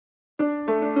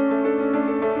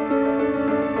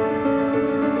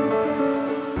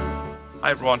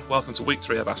Hi everyone, welcome to week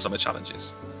 3 of our summer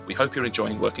challenges. We hope you're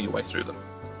enjoying working your way through them.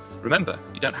 Remember,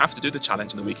 you don't have to do the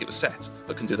challenge in the week it was set,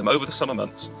 but can do them over the summer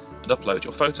months and upload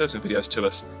your photos and videos to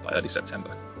us by early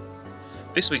September.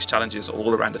 This week's challenges are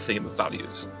all around a theme of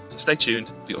values, so stay tuned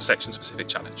for your section-specific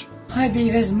challenge. Hi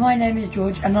Beavers, my name is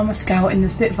George and I'm a scout in the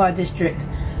Spitfire district.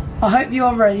 I hope you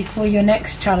are ready for your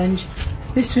next challenge.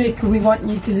 This week we want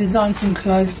you to design some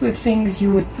clothes with things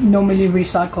you would normally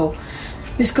recycle.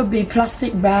 This could be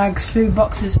plastic bags, food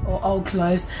boxes or old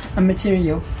clothes and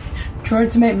material. Try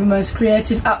to make the most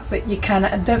creative outfit you can,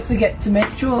 and don't forget to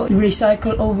make sure you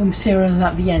recycle all the materials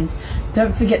at the end.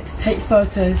 Don't forget to take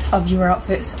photos of your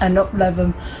outfits and upload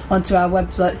them onto our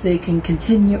website so you can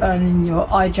continue earning your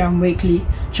iJam Weekly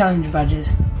Challenge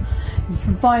badges. You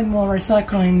can find more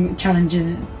recycling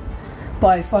challenges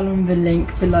by following the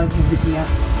link below the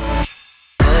video.